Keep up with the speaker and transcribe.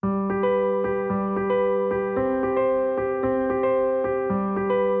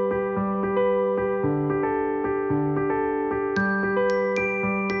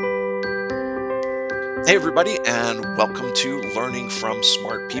Hey, everybody, and welcome to Learning from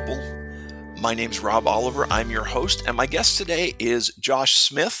Smart People. My name's Rob Oliver. I'm your host, and my guest today is Josh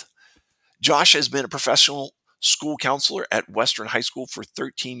Smith. Josh has been a professional school counselor at Western High School for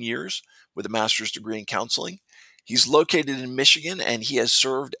 13 years with a master's degree in counseling. He's located in Michigan, and he has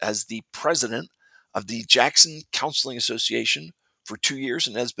served as the president of the Jackson Counseling Association for 2 years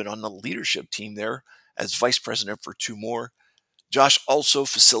and has been on the leadership team there as vice president for two more. Josh also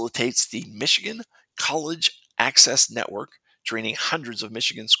facilitates the Michigan College Access Network, training hundreds of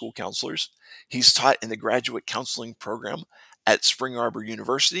Michigan school counselors. He's taught in the graduate counseling program at Spring Arbor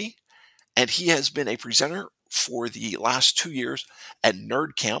University, and he has been a presenter for the last 2 years at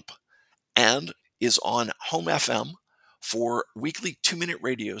Nerd Camp and is on Home FM for weekly 2-minute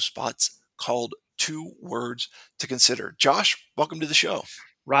radio spots called Two Words to Consider. Josh, welcome to the show.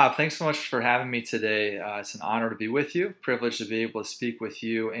 Rob, thanks so much for having me today. It's an honor to be with you, privileged to be able to speak with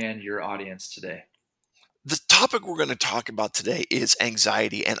you and your audience today. The topic we're going to talk about today is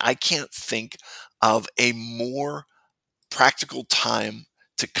anxiety, and I can't think of a more practical time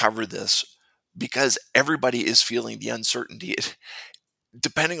to cover this because everybody is feeling the uncertainty.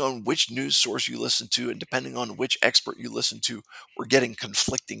 Depending on which news source you listen to and depending on which expert you listen to, we're getting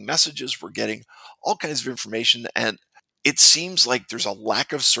conflicting messages, we're getting all kinds of information, and it seems like there's a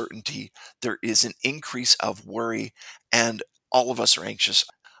lack of certainty. There is an increase of worry, and all of us are anxious.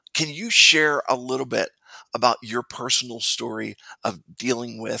 Can you share a little bit about your personal story of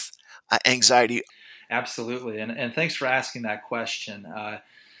dealing with anxiety? Absolutely. And thanks for asking that question.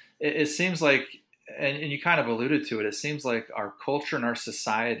 It seems like, and you kind of alluded to it, it seems like our culture and our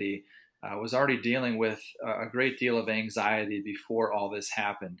society was already dealing with a great deal of anxiety before all this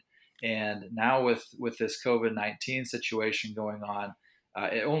happened. And now with this COVID-19 situation going on,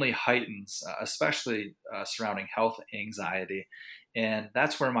 it only heightens, especially surrounding health anxiety. And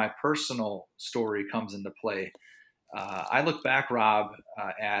that's where my personal story comes into play. I look back, Rob,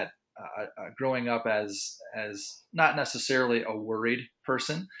 at growing up as not necessarily a worried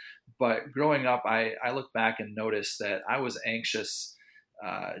person, but growing up, I look back and notice that I was anxious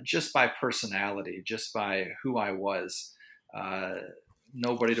just by personality, just by who I was. Uh,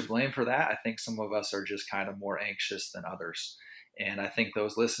 Nobody to blame for that. I think some of us are just kind of more anxious than others. And I think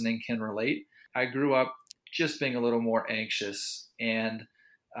those listening can relate. I grew up just being a little more anxious, and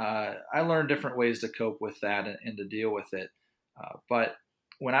I learned different ways to cope with that and to deal with it. But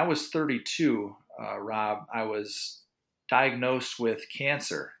when I was 32, Rob, I was diagnosed with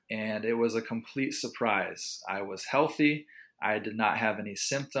cancer, and it was a complete surprise. I was healthy. I did not have any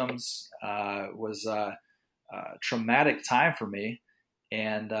symptoms. It was a traumatic time for me.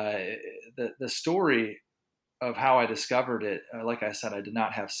 And the story of how I discovered it, like I said, I did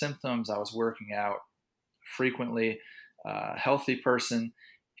not have symptoms. I was working out frequently, healthy person,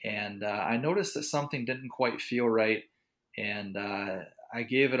 and I noticed that something didn't quite feel right, and I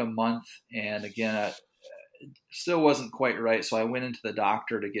gave it a month, and again, it still wasn't quite right. So I went into the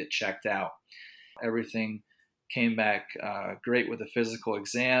doctor to get checked out. Everything came back great with a physical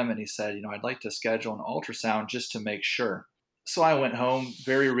exam, and he said, I'd like to schedule an ultrasound just to make sure. So I went home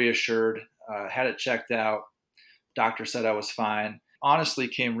very reassured, had it checked out. Doctor said I was fine. Honestly,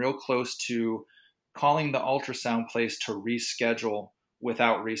 came real close to calling the ultrasound place to reschedule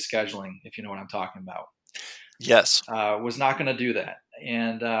without rescheduling, if you know what I'm talking about. Yes. Was not going to do that.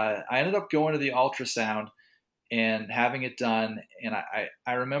 And I ended up going to the ultrasound and having it done. And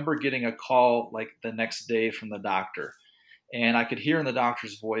I remember getting a call like the next day from the doctor. And I could hear in the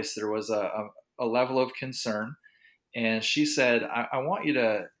doctor's voice there was a level of concern. And she said, I want you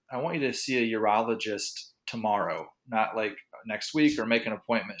to see a urologist tomorrow, not like next week or make an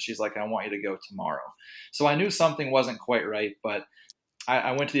appointment. She's like, I want you to go tomorrow. So I knew something wasn't quite right, but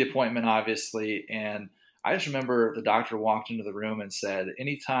I went to the appointment, obviously, and I just remember the doctor walked into the room and said,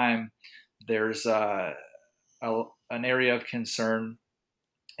 anytime there's an area of concern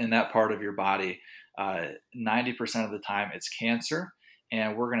in that part of your body, 90% of the time it's cancer,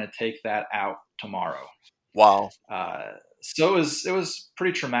 and we're going to take that out tomorrow. Wow. So it was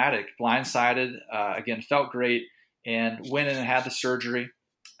pretty traumatic, blindsided. Again, felt great, and went in and had the surgery.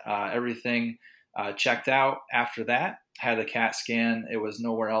 Everything checked out after that. Had a CAT scan. It was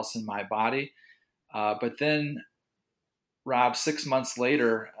nowhere else in my body. But then, Rob, 6 months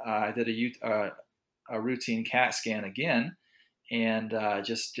later, I did a routine CAT scan again, and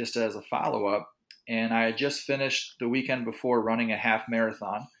just as a follow up. And I had just finished the weekend before running a half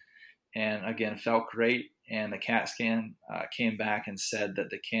marathon, and again felt great. And the CAT scan came back and said that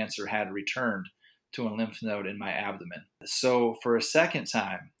the cancer had returned to a lymph node in my abdomen. So for a second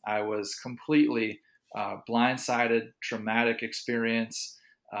time, I was completely blindsided, traumatic experience.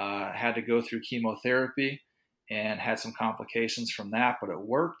 Had to go through chemotherapy and had some complications from that, but it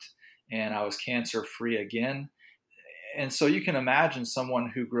worked, and I was cancer free again. And so you can imagine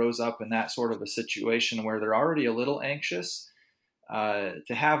someone who grows up in that sort of a situation where they're already a little anxious,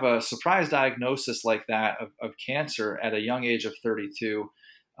 to have a surprise diagnosis like that of cancer at a young age of 32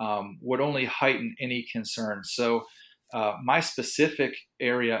 would only heighten any concern. So my specific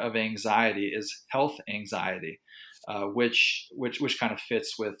area of anxiety is health anxiety, which kind of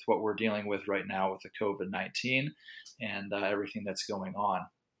fits with what we're dealing with right now with the COVID-19 and everything that's going on.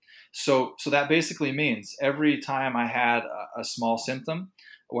 So that basically means every time I had a small symptom,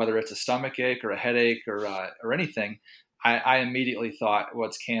 whether it's a stomach ache or a headache or anything, I immediately thought, well,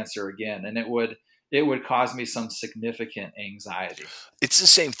 it's cancer again, and it would cause me some significant anxiety. It's the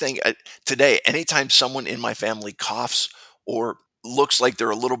same thing today. Anytime someone in my family coughs or looks like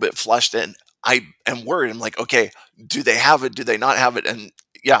they're a little bit flushed in, I am worried. I'm like, okay, do they have it? Do they not have it? And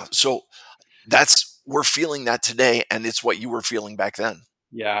yeah, so we're feeling that today, and it's what you were feeling back then.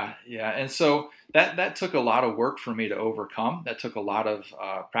 Yeah, yeah, and so that took a lot of work for me to overcome. That took a lot of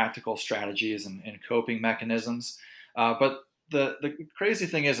practical strategies and coping mechanisms. But the crazy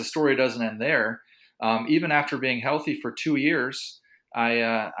thing is, the story doesn't end there. Even after being healthy for 2 years,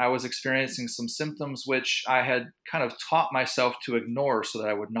 I was experiencing some symptoms which I had kind of taught myself to ignore so that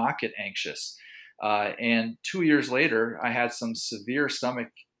I would not get anxious. And 2 years later, I had some severe stomach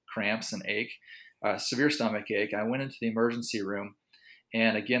cramps and severe stomach ache. I went into the emergency room,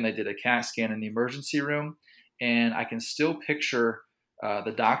 and again, they did a CAT scan in the emergency room, and I can still picture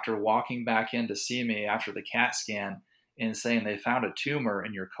the doctor walking back in to see me after the CAT scan and saying they found a tumor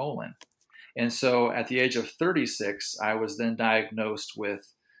in your colon. And so at the age of 36, I was then diagnosed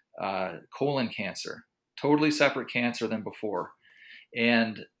with colon cancer, totally separate cancer than before.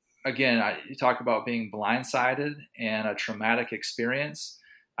 And again, you talk about being blindsided and a traumatic experience.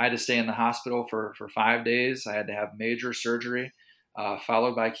 I had to stay in the hospital for 5 days. I had to have major surgery,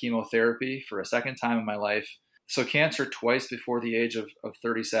 followed by chemotherapy for a second time in my life. So cancer twice before the age of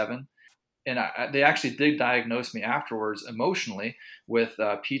 37. And they actually did diagnose me afterwards emotionally with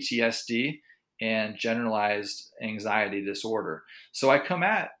PTSD and generalized anxiety disorder. So I come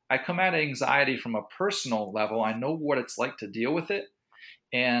at anxiety from a personal level. I know what it's like to deal with it.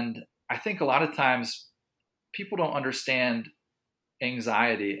 And I think a lot of times people don't understand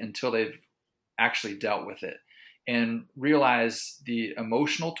anxiety until they've actually dealt with it and realize the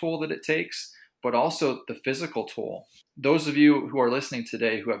emotional toll that it takes, but also the physical toll. Those of you who are listening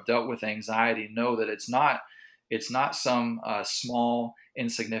today who have dealt with anxiety know that it's not some small,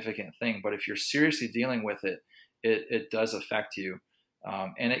 insignificant thing, but if you're seriously dealing with it, it does affect you.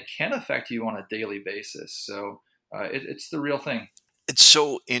 And it can affect you on a daily basis. So it's the real thing. It's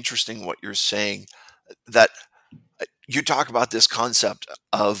so interesting what you're saying, that you talk about this concept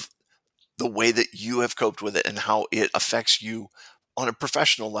of the way that you have coped with it and how it affects you on a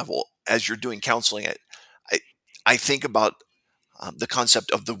professional level as you're doing counseling. I, I think about the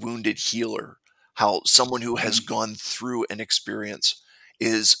concept of the wounded healer, how someone who has Mhm. gone through an experience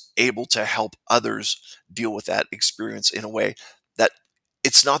is able to help others deal with that experience in a way that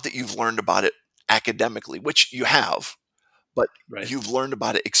it's not that you've learned about it academically, which you have, but Right. you've learned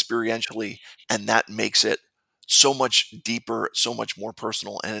about it experientially, and that makes it so much deeper, so much more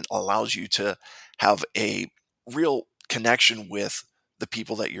personal, and it allows you to have a real connection with the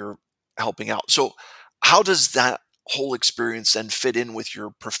people that you're helping out. So, how does that whole experience then fit in with your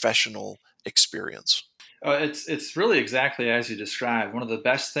professional experience? It's really exactly as you described. One of the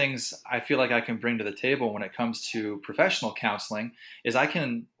best things I feel like I can bring to the table when it comes to professional counseling is I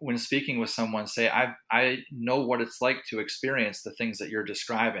can, when speaking with someone, say I know what it's like to experience the things that you're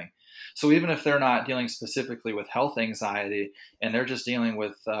describing. So even if they're not dealing specifically with health anxiety and they're just dealing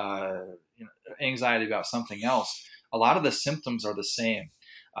with anxiety about something else, a lot of the symptoms are the same.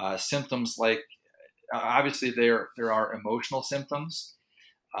 Symptoms like obviously there are emotional symptoms,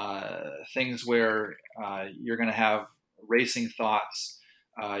 things where you're going to have racing thoughts.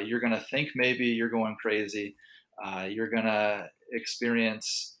 You're going to think maybe you're going crazy. You're going to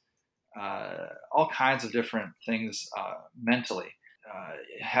experience all kinds of different things mentally,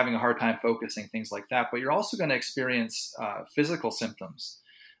 having a hard time focusing, things like that. But you're also going to experience physical symptoms.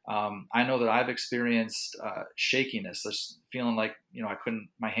 I know that I've experienced shakiness, just feeling like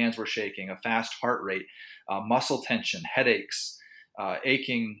my hands were shaking, a fast heart rate, muscle tension, headaches,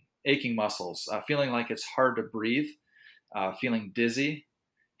 aching muscles, feeling like it's hard to breathe, feeling dizzy,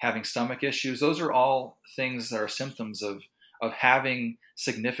 having stomach issues. Those are all things that are symptoms of of having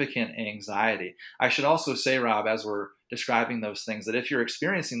significant anxiety. I should also say, Rob, as we're describing those things, that if you're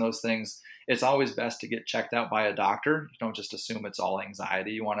experiencing those things, it's always best to get checked out by a doctor. You don't just assume it's all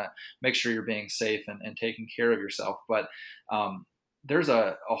anxiety. You want to make sure you're being safe and taking care of yourself. But there's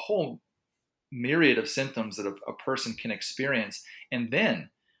a whole myriad of symptoms that a person can experience. And then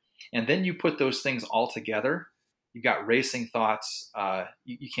you put those things all together. You got racing thoughts.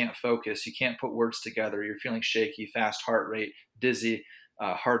 You can't focus. You can't put words together. You're feeling shaky, fast heart rate, dizzy,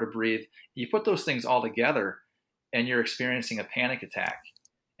 hard to breathe. You put those things all together and you're experiencing a panic attack.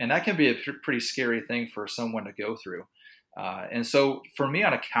 And that can be a pretty scary thing for someone to go through. And so for me,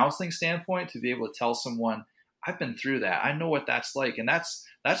 on a counseling standpoint, to be able to tell someone, I've been through that. I know what that's like. And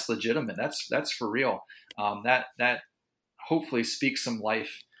that's legitimate. That's for real. That hopefully speaks some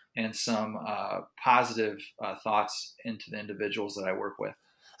life and some positive thoughts into the individuals that I work with.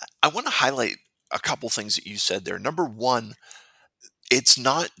 I want to highlight a couple things that you said there. Number one, it's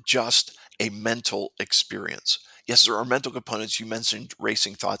not just a mental experience. Yes, there are mental components. You mentioned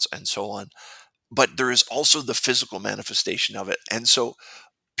racing thoughts and so on, but there is also the physical manifestation of it. And so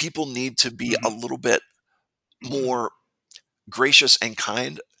people need to be a little bit more gracious and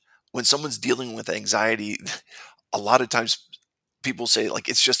kind. When someone's dealing with anxiety, a lot of times people say, like,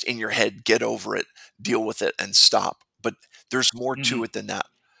 it's just in your head, get over it, deal with it, and stop. But there's more to it than that.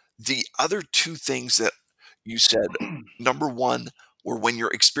 The other two things that you said, number one, were when you're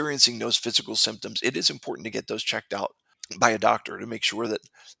experiencing those physical symptoms, it is important to get those checked out by a doctor to make sure that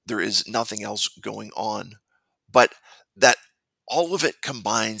there is nothing else going on. But that all of it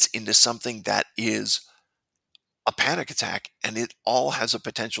combines into something that is a panic attack, and it all has a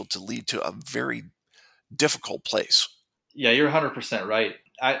potential to lead to a very difficult place. Yeah, you're 100% right.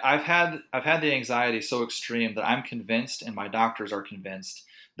 I've had the anxiety so extreme that I'm convinced, and my doctors are convinced,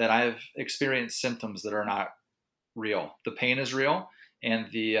 that I've experienced symptoms that are not real. The pain is real,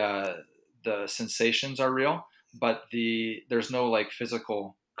 and the sensations are real, but there's no like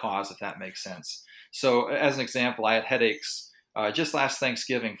physical cause, if that makes sense. So, as an example, I had headaches just last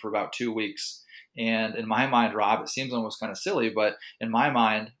Thanksgiving for about 2 weeks, and in my mind, Rob, it seems almost kind of silly, but in my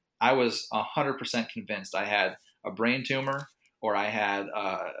mind, I was 100% convinced I had a brain tumor or I had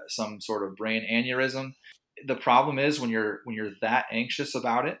some sort of brain aneurysm. The problem is when you're that anxious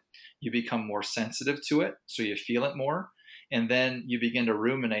about it, you become more sensitive to it, so you feel it more, and then you begin to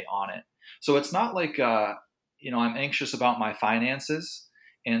ruminate on it. So it's not like I'm anxious about my finances,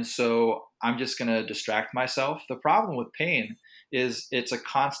 and so I'm just going to distract myself. The problem with pain is it's a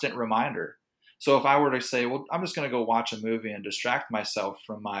constant reminder. So if I were to say, well, I'm just going to go watch a movie and distract myself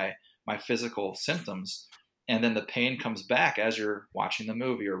from my physical symptoms, and then the pain comes back as you're watching the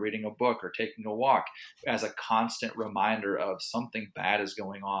movie or reading a book or taking a walk as a constant reminder of something bad is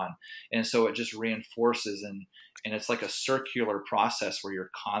going on. And so it just reinforces, and it's like a circular process where you're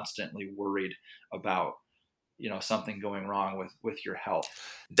constantly worried about something going wrong with your health.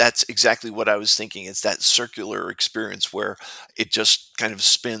 That's exactly what I was thinking. It's that circular experience where it just kind of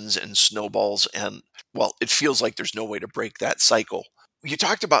spins and snowballs, and well, it feels like there's no way to break that cycle. You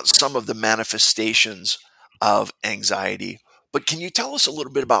talked about some of the manifestations of anxiety, but can you tell us a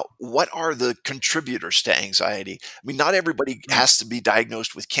little bit about what are the contributors to anxiety? I mean, not everybody has to be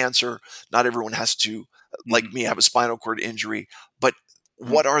diagnosed with cancer. Not everyone has to, like me, have a spinal cord injury, but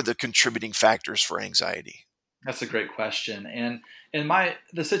what are the contributing factors for anxiety? That's a great question. And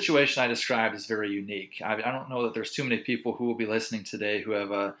the situation I described is very unique. I don't know that there's too many people who will be listening today who have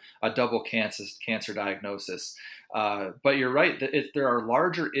a double cancer diagnosis. But you're right that there are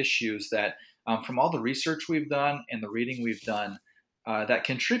larger issues that, from all the research we've done and the reading we've done, that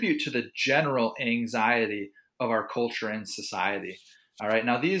contribute to the general anxiety of our culture and society. All right.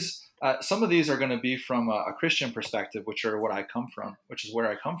 Now, some of these are going to be from a Christian perspective, which is where I come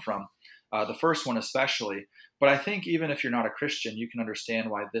from. The first one especially. But I think even if you're not a Christian, you can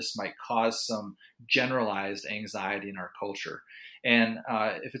understand why this might cause some generalized anxiety in our culture. And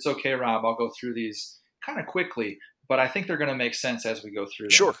if it's okay, Rob, I'll go through these kind of quickly, but I think they're going to make sense as we go through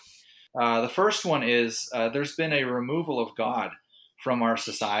them. Sure. The first one is there's been a removal of God from our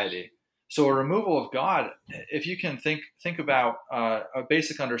society. So a removal of God, if you can think about a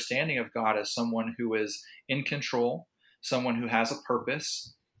basic understanding of God as someone who is in control, someone who has a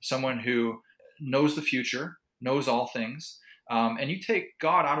purpose, someone who knows the future, knows all things, and you take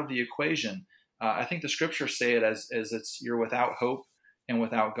God out of the equation. I think the scriptures say it as you're without hope and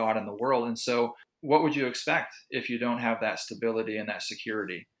without God in the world. And so what would you expect if you don't have that stability and that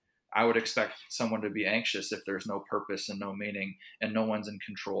security? I would expect someone to be anxious if there's no purpose and no meaning and no one's in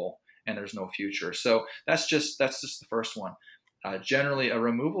control and there's no future. So that's just the first one. generally, a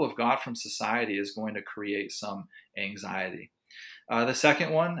removal of God from society is going to create some anxiety. The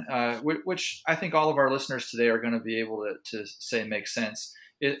second one, which I think all of our listeners today are going to be able to say makes sense,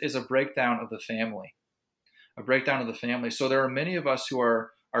 is a breakdown of the family. A breakdown of the family. So there are many of us who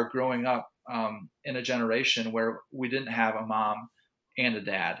are growing up in a generation where we didn't have a mom and a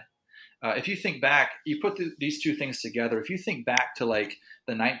dad. If you think back, you put these two things together. If you think back to like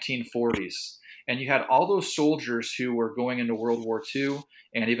the 1940s, and you had all those soldiers who were going into World War II,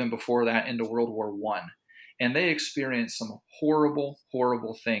 and even before that into World War I, and they experienced some horrible,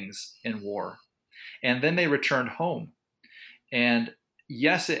 horrible things in war. And then they returned home. And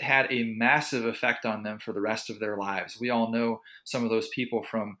yes, it had a massive effect on them for the rest of their lives. We all know some of those people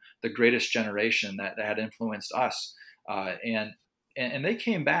from the Greatest Generation that had influenced us. And they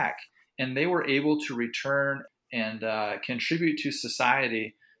came back, and they were able to return and contribute to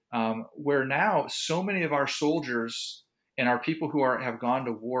society, where now so many of our soldiers and our people who have gone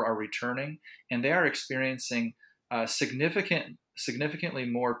to war are returning, and they are experiencing significantly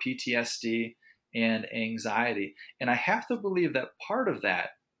more PTSD and anxiety. And I have to believe that part of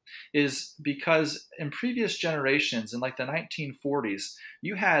that is because in previous generations, in like the 1940s,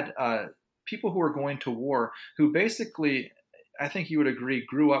 you had people who were going to war who basically, I think you would agree,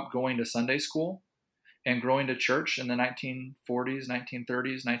 grew up going to Sunday school and going to church in the 1940s,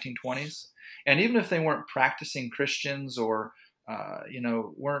 1930s, 1920s. And even if they weren't practicing Christians or,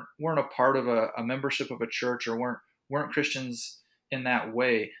 weren't a part of a membership of a church or weren't Christians in that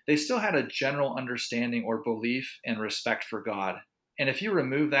way, they still had a general understanding or belief and respect for God. And if you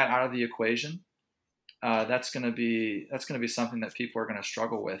remove that out of the equation, that's going to be something that people are going to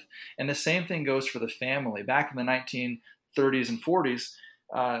struggle with. And the same thing goes for the family. Back in the 1930s and 40s,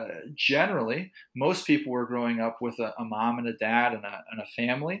 generally, most people were growing up with a mom and a dad and a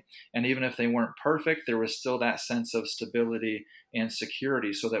family. And even if they weren't perfect, there was still that sense of stability and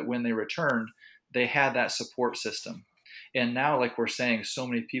security, so that when they returned, they had that support system. And now, like we're saying, so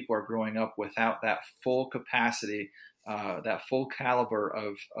many people are growing up without that full capacity, that full caliber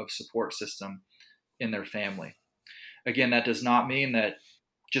of support system in their family. Again, that does not mean that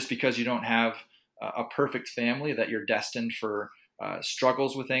just because you don't have a perfect family that you're destined for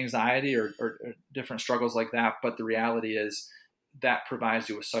struggles with anxiety or different struggles like that. But the reality is that provides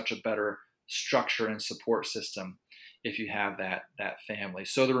you with such a better structure and support system if you have that family.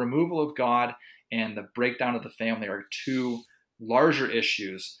 So the removal of God and the breakdown of the family are two larger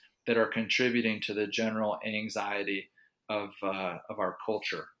issues that are contributing to the general anxiety of our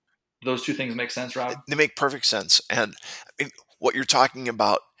culture. Those two things make sense, Rob? They make perfect sense. And I mean, what you're talking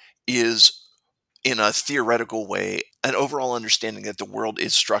about is, in a theoretical way, an overall understanding that the world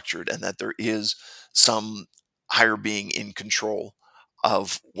is structured and that there is some higher being in control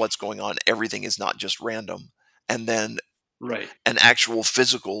of what's going on. Everything is not just random. And then Right. an actual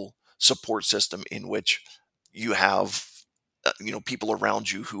physical support system in which you have people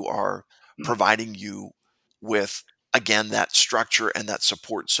around you who are providing you with, again, that structure and that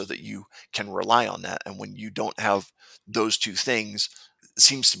support so that you can rely on that. And when you don't have those two things, it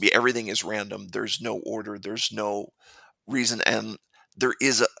seems to be everything is random. There's no order, there's no reason, and there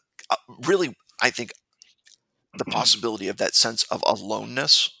is a really, I think, the possibility of that sense of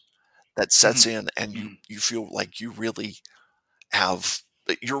aloneness that sets in, and you feel like you're really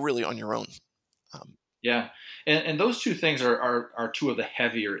on your own. Yeah, and those two things are two of the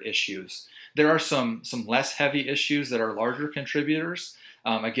heavier issues. There are some less heavy issues that are larger contributors.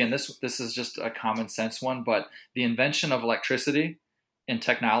 Again, this is just a common sense one, but the invention of electricity and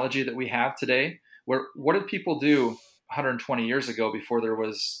technology that we have today, what did people do 120 years ago before there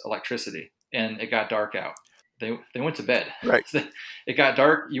was electricity and it got dark out? They went to bed. Right. It got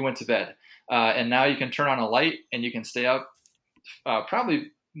dark, you went to bed. And now you can turn on a light and you can stay up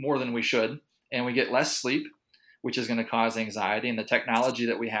probably more than we should, and we get less sleep, which is going to cause anxiety. And the technology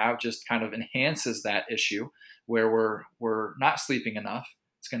that we have just kind of enhances that issue where we're not sleeping enough.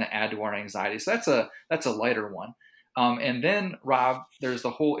 It's going to add to our anxiety. So that's a lighter one. And then, Rob, there's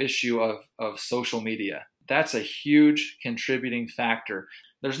the whole issue of social media. That's a huge contributing factor.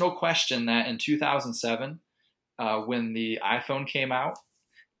 There's no question that in 2007, when the iPhone came out,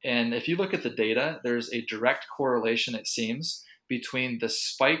 and if you look at the data, there's a direct correlation, it seems, between the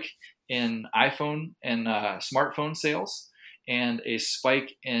spike in iPhone and smartphone sales and a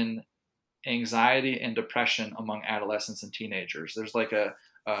spike in anxiety and depression among adolescents and teenagers. There's like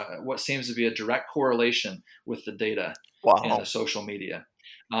what seems to be a direct correlation with the data and the social media.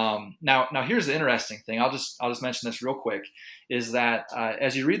 Now here's the interesting thing. I'll just mention this real quick, is that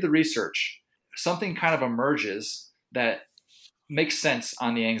as you read the research, something kind of emerges that makes sense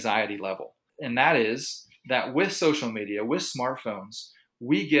on the anxiety level. And that is that with social media, with smartphones,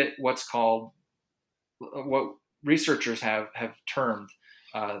 we get what's called, what researchers have termed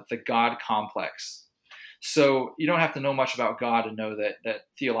the God complex. So you don't have to know much about God to know that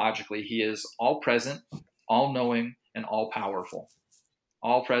theologically he is all present, all knowing, and all powerful.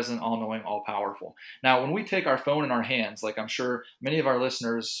 All present, all knowing, all powerful. Now, when we take our phone in our hands, like I'm sure many of our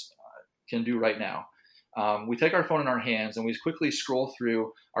listeners can do right now, we take our phone in our hands and we quickly scroll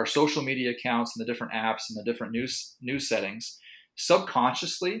through our social media accounts and the different apps and the different news settings.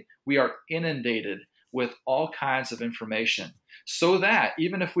 Subconsciously, we are inundated with all kinds of information, so that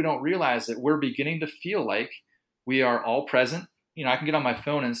even if we don't realize it, we're beginning to feel like we are all present. I can get on my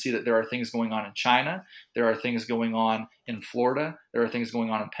phone and see that there are things going on in China, there are things going on in Florida, there are things going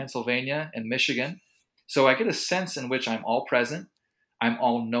on in Pennsylvania and Michigan. So I get a sense in which I'm all present, I'm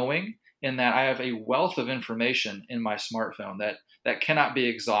all knowing, in that I have a wealth of information in my smartphone that cannot be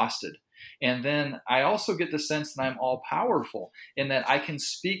exhausted. And then I also get the sense that I'm all powerful, in that I can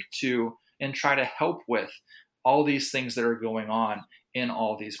speak to and try to help with all these things that are going on in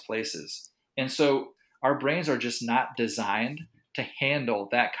all these places. And so our brains are just not designed to handle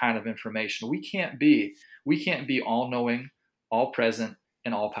that kind of information. We can't be all knowing, all present,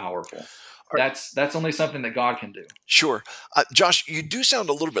 and all powerful. That's only something that God can do. Sure. Josh, you do sound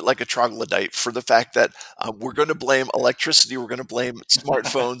a little bit like a troglodyte for the fact that we're going to blame electricity, we're going to blame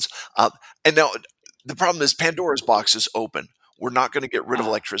smartphones. And now the problem is Pandora's box is open. We're not going to get rid of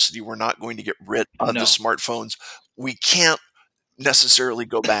electricity. We're not going to get rid of the No. smartphones. We can't necessarily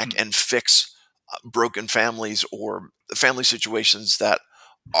go back and fix broken families or family situations that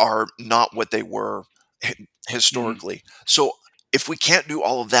are not what they were historically. So if we can't do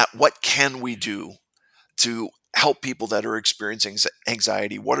all of that, what can we do to help people that are experiencing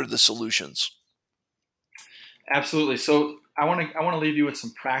anxiety? What are the solutions? Absolutely. So I want to leave you with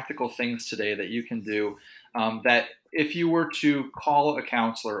some practical things today that you can do. That if you were to call a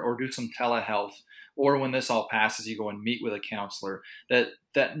counselor or do some telehealth, or when this all passes, you go and meet with a counselor,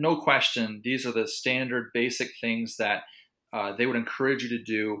 that no question, these are the standard basic things that they would encourage you to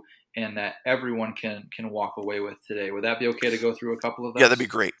do, and that everyone can walk away with today. Would that be okay to go through a couple of those? Yeah, that'd be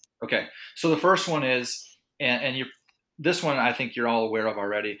great. Okay. So the first one is, this one I think you're all aware of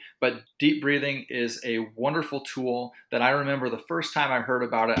already, but deep breathing is a wonderful tool that I remember the first time I heard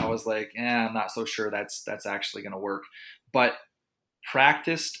about it, I was like, I'm not so sure that's actually going to work. But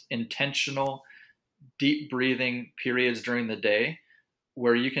practiced intentional deep breathing periods during the day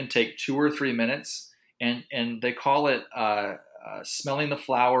where you can take 2 or 3 minutes, and they call it smelling the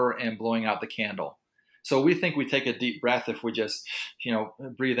flower and blowing out the candle. So we think we take a deep breath if we just,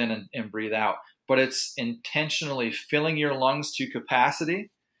 breathe in and breathe out, but it's intentionally filling your lungs to capacity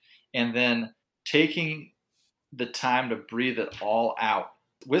and then taking the time to breathe it all out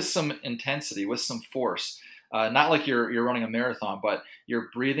with some intensity, with some force. Not like you're running a marathon, but you're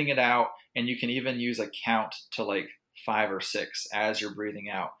breathing it out, and you can even use a count to like 5 or 6 as you're breathing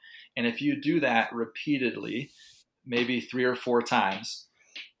out. And if you do that repeatedly, maybe 3 or 4 times,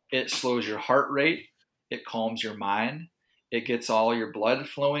 it slows your heart rate, it calms your mind, it gets all your blood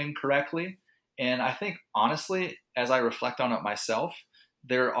flowing correctly. And I think, honestly, as I reflect on it myself,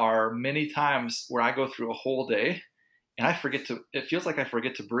 there are many times where I go through a whole day and it feels like I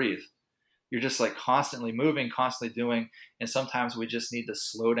forget to breathe. You're just like constantly moving, constantly doing. And sometimes we just need to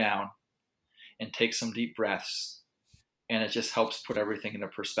slow down and take some deep breaths. And it just helps put everything into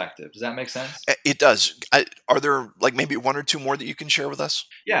perspective. Does that make sense? It does. Are there like maybe 1 or 2 more that you can share with us?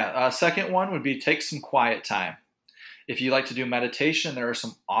 Yeah. Second one would be take some quiet time. If you like to do meditation, there are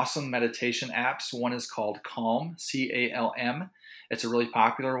some awesome meditation apps. One is called Calm, Calm. It's a really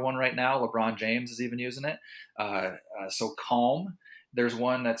popular one right now. LeBron James is even using it. So Calm. There's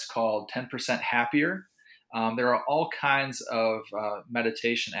one that's called 10% Happier. There are all kinds of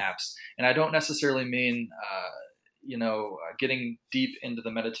meditation apps. And I don't necessarily mean, getting deep into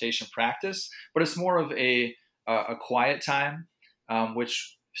the meditation practice, but it's more of a quiet time,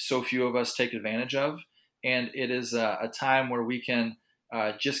 which so few of us take advantage of. And it is a time where we can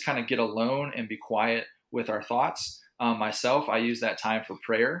just kind of get alone and be quiet with our thoughts. Myself, I use that time for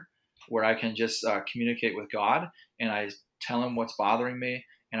prayer, where I can just communicate with God, and I tell him what's bothering me,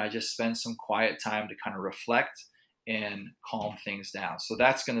 and I just spend some quiet time to kind of reflect and calm things down. So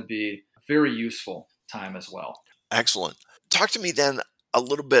that's going to be a very useful time as well. Excellent. Talk to me then a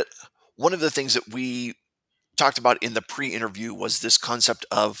little bit. One of the things that we talked about in the pre-interview was this concept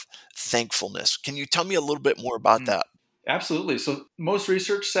of thankfulness. Can you tell me a little bit more about that? Absolutely. So most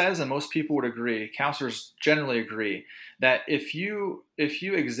research says, and most people would agree, counselors generally agree, that if you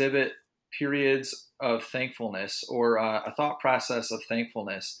exhibit periods of thankfulness or a thought process of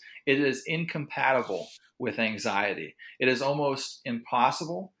thankfulness, it is incompatible with anxiety. It is almost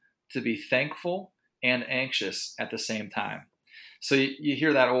impossible to be thankful and anxious at the same time. So you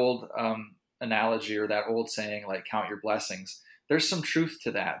hear that old analogy or that old saying, like, count your blessings. There's some truth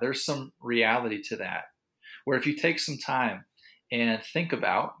to that. There's some reality to that. Where if you take some time and think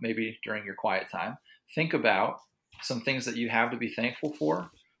about, maybe during your quiet time, think about some things that you have to be thankful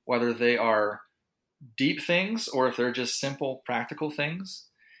for, whether they are deep things or if they're just simple, practical things.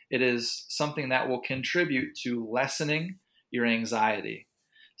 It is something that will contribute to lessening your anxiety.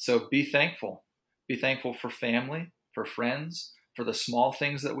 So be thankful. Be thankful for family, for friends, for the small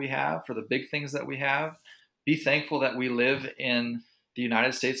things that we have, for the big things that we have. Be thankful that we live in the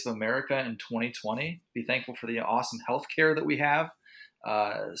United States of America in 2020. Be thankful for the awesome healthcare that we have.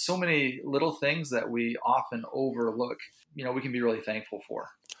 So many little things that we often overlook, we can be really thankful for.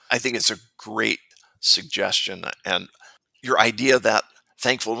 I think it's a great suggestion. And your idea that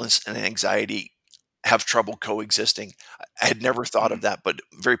thankfulness and anxiety have trouble coexisting, I had never thought of that, but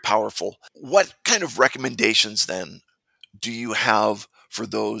very powerful. What kind of recommendations then do you have for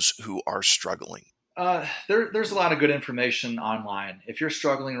those who are struggling? There's a lot of good information online. If you're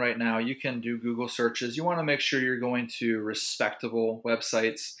struggling right now, you can do Google searches. You want to make sure you're going to respectable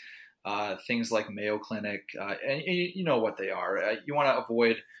websites, things like Mayo Clinic, and you know what they are. You want to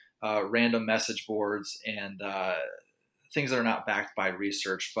avoid random message boards and things that are not backed by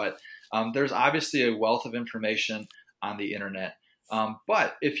research. But there's obviously a wealth of information on the internet.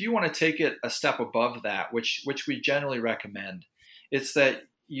 But if you want to take it a step above that, which we generally recommend, it's that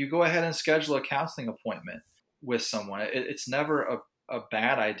you go ahead and schedule a counseling appointment with someone. It's never a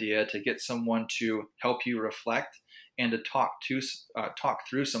bad idea to get someone to help you reflect and to talk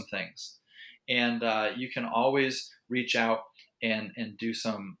through some things. And you can always reach out and do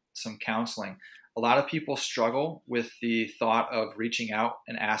some counseling. A lot of people struggle with the thought of reaching out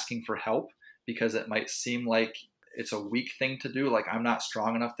and asking for help because it might seem like it's a weak thing to do, like I'm not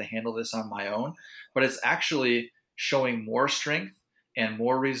strong enough to handle this on my own. But it's actually showing more strength and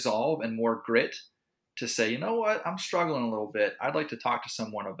more resolve and more grit to say, you know what, I'm struggling a little bit. I'd like to talk to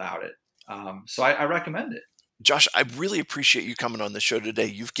someone about it. So I recommend it. Josh, I really appreciate you coming on the show today.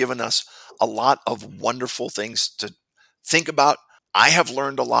 You've given us a lot of wonderful things to think about. I have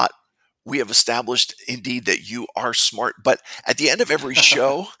learned a lot. We have established indeed that you are smart, but at the end of every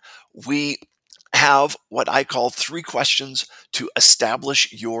show, we have what I call 3 questions to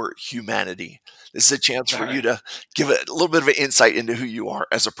establish your humanity. This is a chance for you to give a little bit of an insight into who you are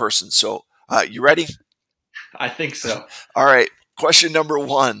as a person. So, you ready? I think so. All right. Question number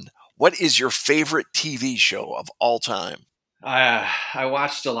 1. What is your favorite TV show of all time? I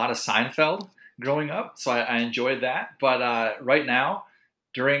watched a lot of Seinfeld growing up, so I enjoyed that. But right now,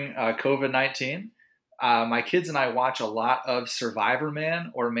 during COVID-19, my kids and I watch a lot of Survivor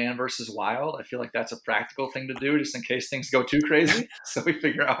Man or Man vs. Wild. I feel like that's a practical thing to do just in case things go too crazy. So we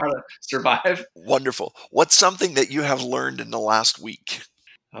figure out how to survive. Wonderful. What's something that you have learned in the last week?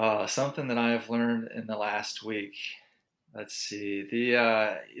 Something that I have learned in the last week. Let's see.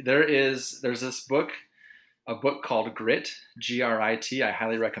 There's this book, a book called Grit, Grit. I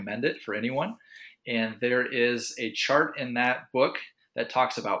highly recommend it for anyone. And there is a chart in that book that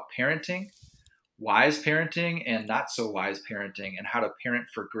talks about parenting, wise parenting and not so wise parenting, and how to parent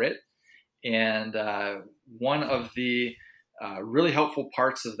for grit. And one of the really helpful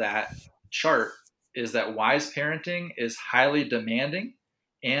parts of that chart is that wise parenting is highly demanding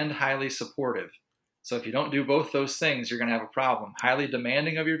and highly supportive. So if you don't do both those things, you're going to have a problem. Highly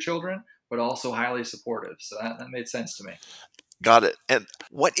demanding of your children, but also highly supportive. So that made sense to me. Got it. And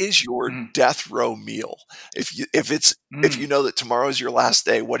what is your death row meal? If you know that tomorrow is your last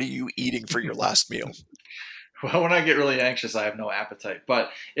day, what are you eating for your last meal? Well, when I get really anxious, I have no appetite. But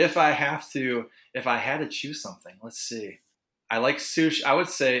if I had to choose something, let's see. I like sushi. I would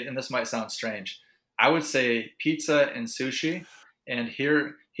say, and this might sound strange, I would say pizza and sushi. And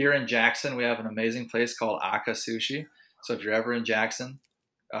here in Jackson, we have an amazing place called Aka Sushi. So if you're ever in Jackson,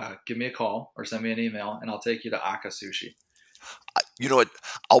 give me a call or send me an email, and I'll take you to Aka Sushi. You know what?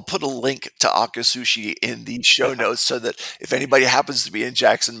 I'll put a link to Aka Sushi in the show notes so that if anybody happens to be in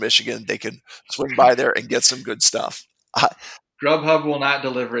Jackson, Michigan, they can swing by there and get some good stuff. Grubhub will not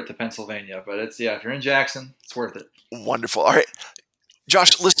deliver it to Pennsylvania, but if you're in Jackson, it's worth it. Wonderful. All right.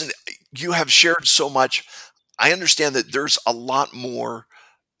 Josh, listen, you have shared so much. I understand that there's a lot more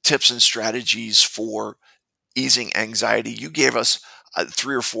tips and strategies for easing anxiety. You gave us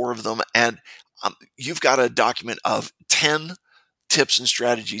 3 or 4 of them, and you've got a document of 10 tips and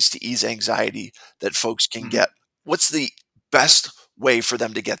strategies to ease anxiety that folks can get. What's the best way for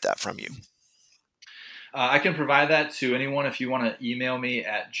them to get that from you? I can provide that to anyone if you want to email me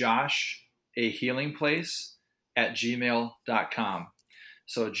at joshahealingplace@gmail.com.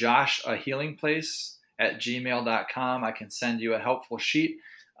 So joshahealingplace@gmail.com. I can send you a helpful sheet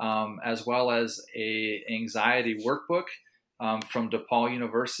as well as a anxiety workbook from DePaul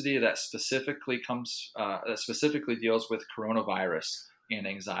University that specifically deals with coronavirus and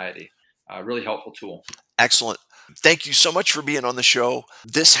anxiety. Really helpful tool. Excellent. Thank you so much for being on the show.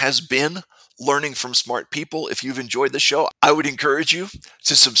 This has been Learning from Smart People. If you've enjoyed the show, I would encourage you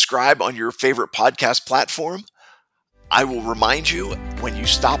to subscribe on your favorite podcast platform. I will remind you, when you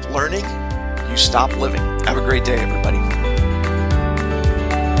stop learning, you stop living. Have a great day, everybody.